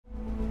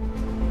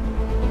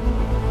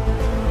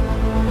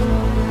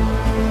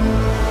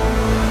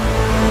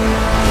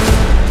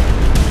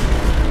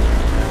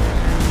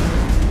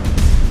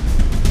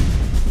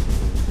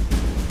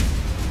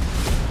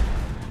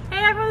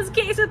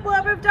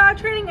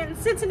in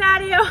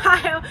Cincinnati,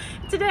 Ohio.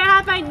 Today I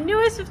have my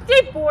newest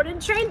 50 board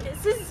and train.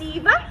 This is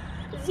Zeva.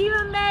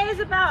 Zeva May is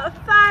about a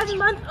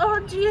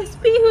 5-month-old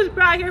GSP who's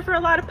brought here for a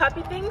lot of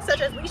puppy things,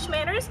 such as leash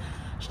manners.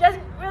 She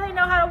doesn't really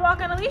know how to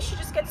walk on a leash. She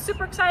just gets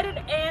super excited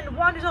and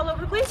wanders all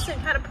over the place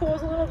and kind of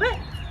pulls a little bit.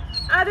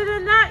 Other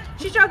than that,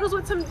 she struggles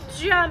with some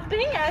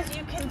jumping, as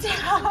you can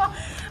tell.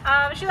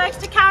 She likes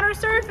to counter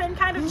surf and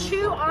kind of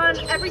chew on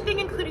everything,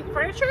 including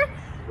furniture.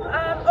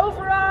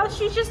 Overall,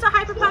 she's just a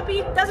hyper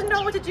puppy, doesn't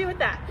know what to do with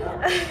that.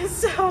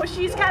 So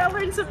she's kind of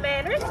learned some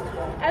manners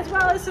as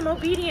well as some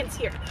obedience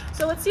here.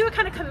 So let's see what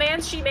kind of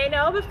commands she may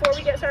know before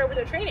we get started with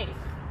her training.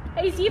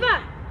 Hey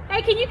Zeva,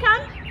 hey, can you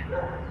come?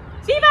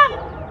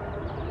 Zeva!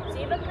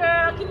 Zeva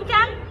girl, can you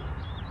come?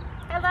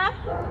 Hello?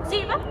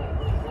 Zeva?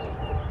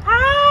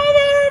 Hi,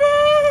 there it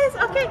is!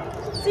 Okay,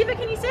 Zeva,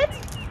 can you sit?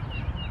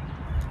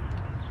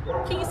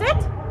 Can you sit?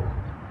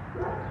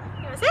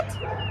 You wanna sit?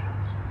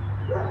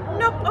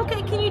 Nope,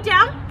 okay, can you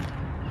down?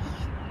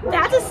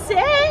 That's a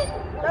sit.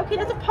 Okay,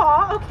 that's a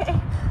paw, okay.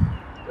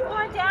 You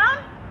want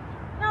down?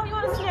 No, you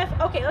want to sniff?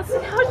 Okay, let's see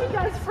how she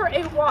does for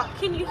a walk.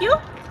 Can you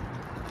heel?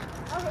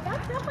 Okay,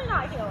 that's definitely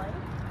not healing.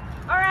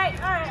 All right,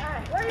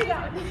 where are you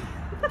going?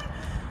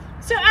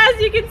 So as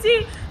you can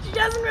see, she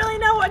doesn't really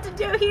know what to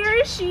do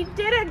here. She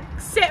didn't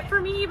sit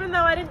for me even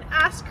though I didn't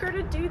ask her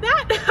to do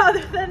that.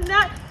 Other than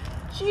that,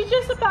 she's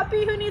just a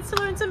puppy who needs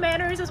to learn some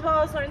manners as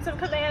well as learn some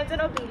commands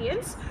and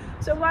obedience.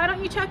 So why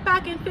don't you check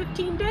back in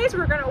 15 days?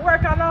 We're gonna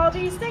work on all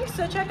these things,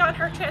 so check out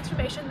her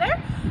transformation there.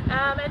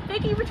 And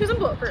thank you for choosing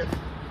Bulletproof.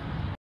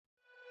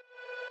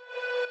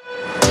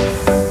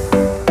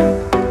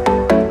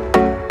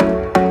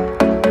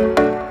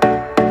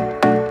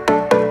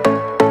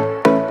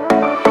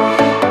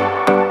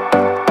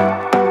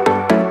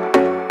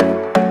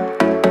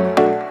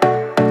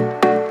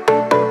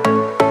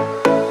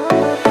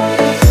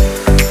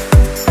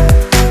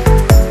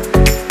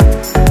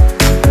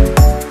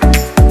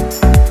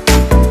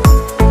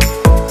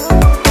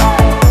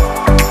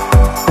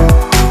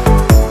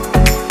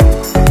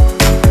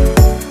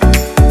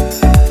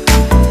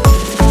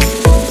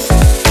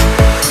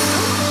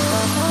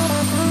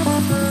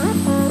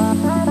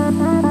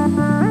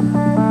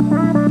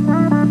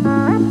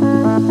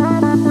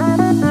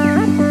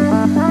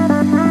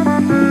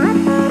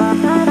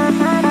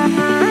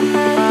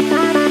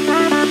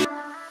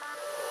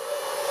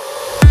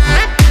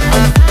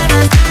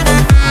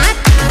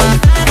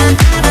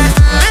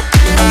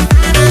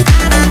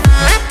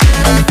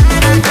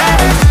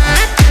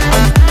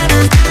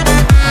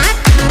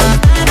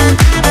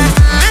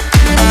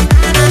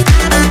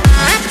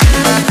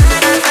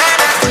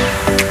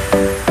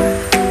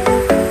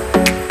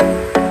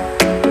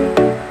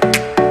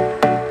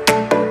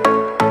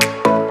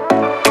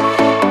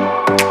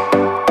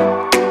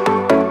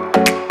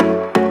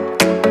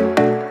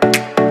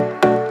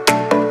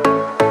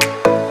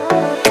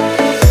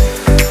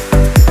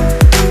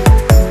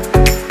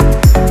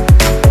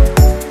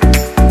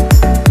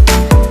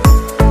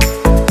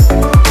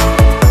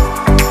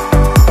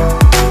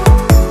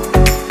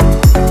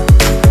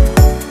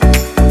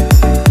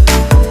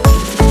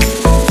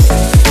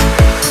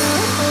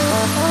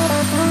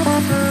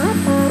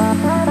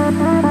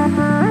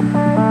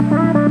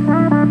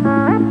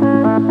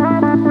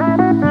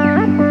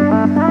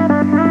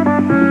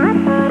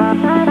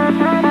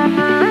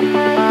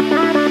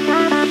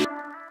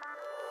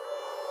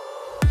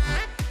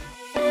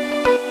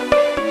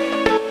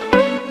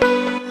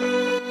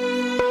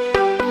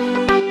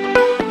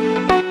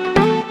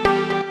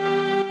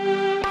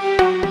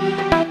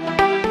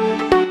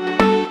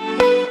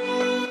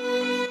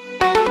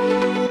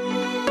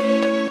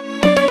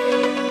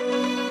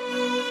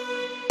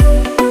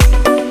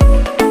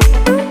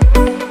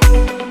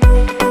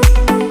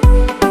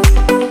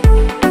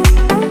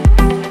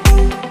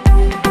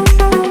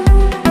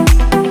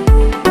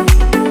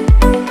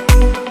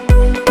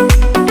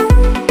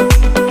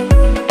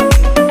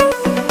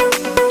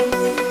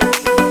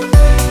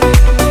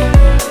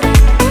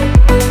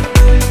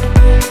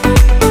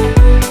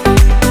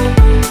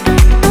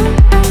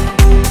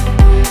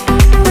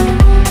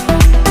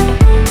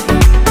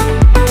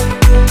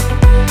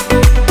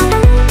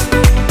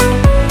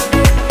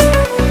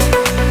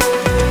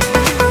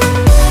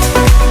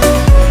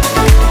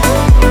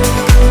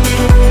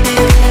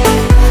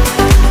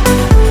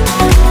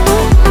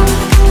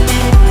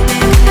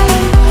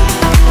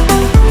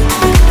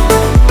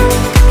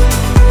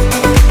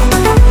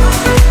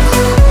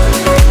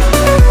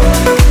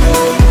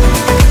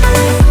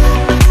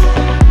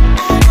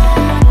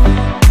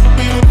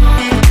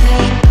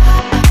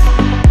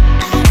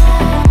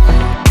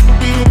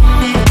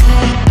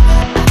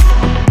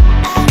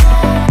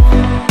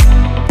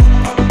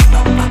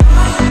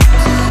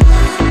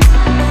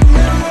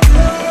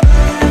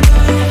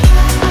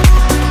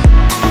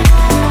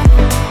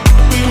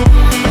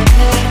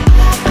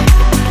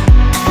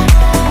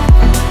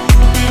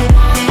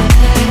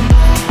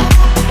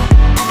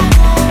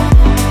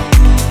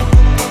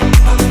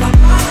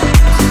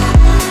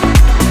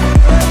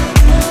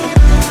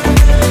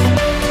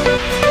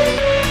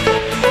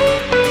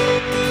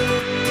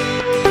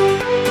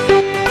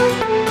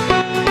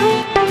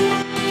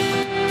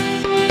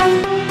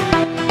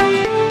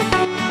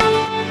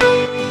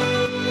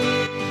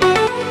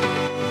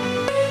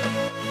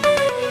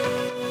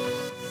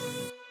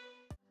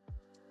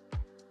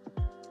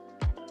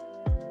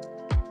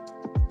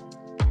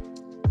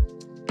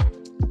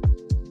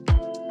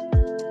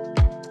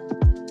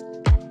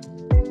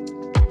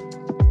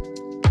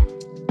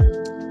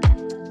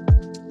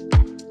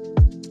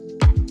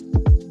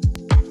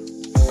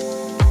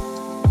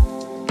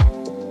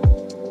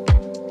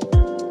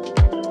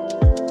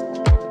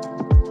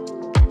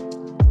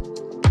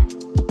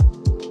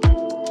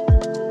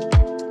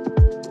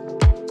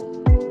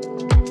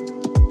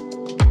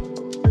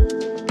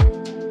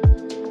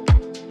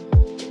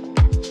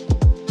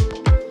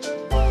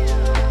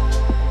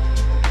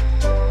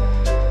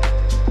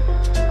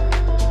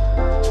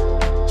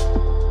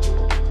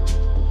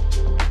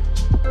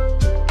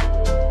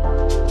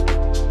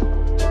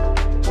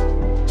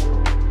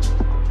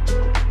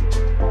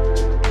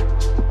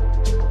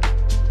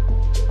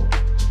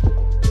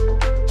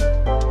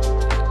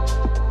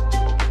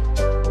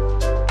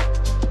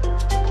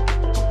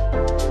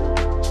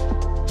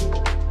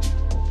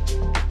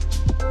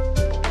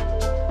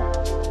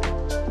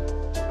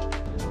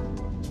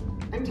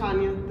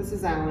 Tanya. This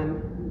is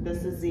Alan.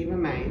 This is Zeva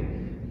May.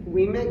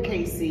 We met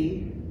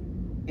Casey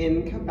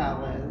in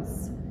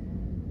Cabela's.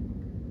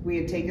 We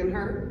had taken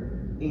her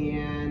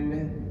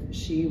and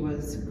she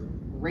was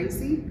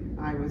crazy.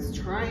 I was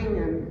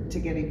trying to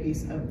get a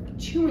piece of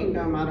chewing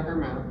gum out of her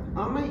mouth.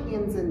 On my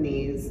hands and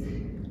knees,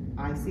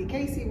 I see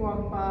Casey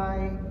walk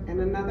by and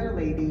another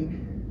lady.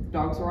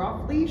 Dogs were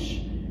off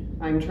leash.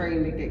 I'm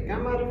trying to get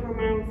gum out of her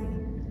mouth,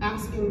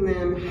 asking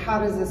them, how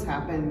does this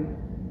happen?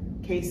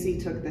 Casey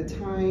took the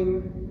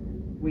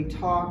time, we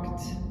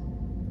talked,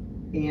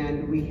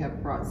 and we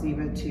have brought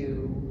Zeva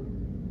to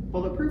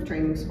Bulletproof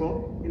Training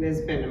School. It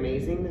has been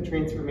amazing. The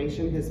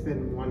transformation has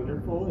been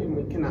wonderful, and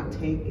we cannot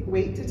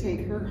wait to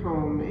take her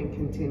home and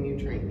continue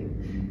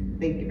training.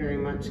 Thank you very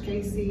much,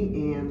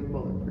 Casey and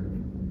Bulletproof.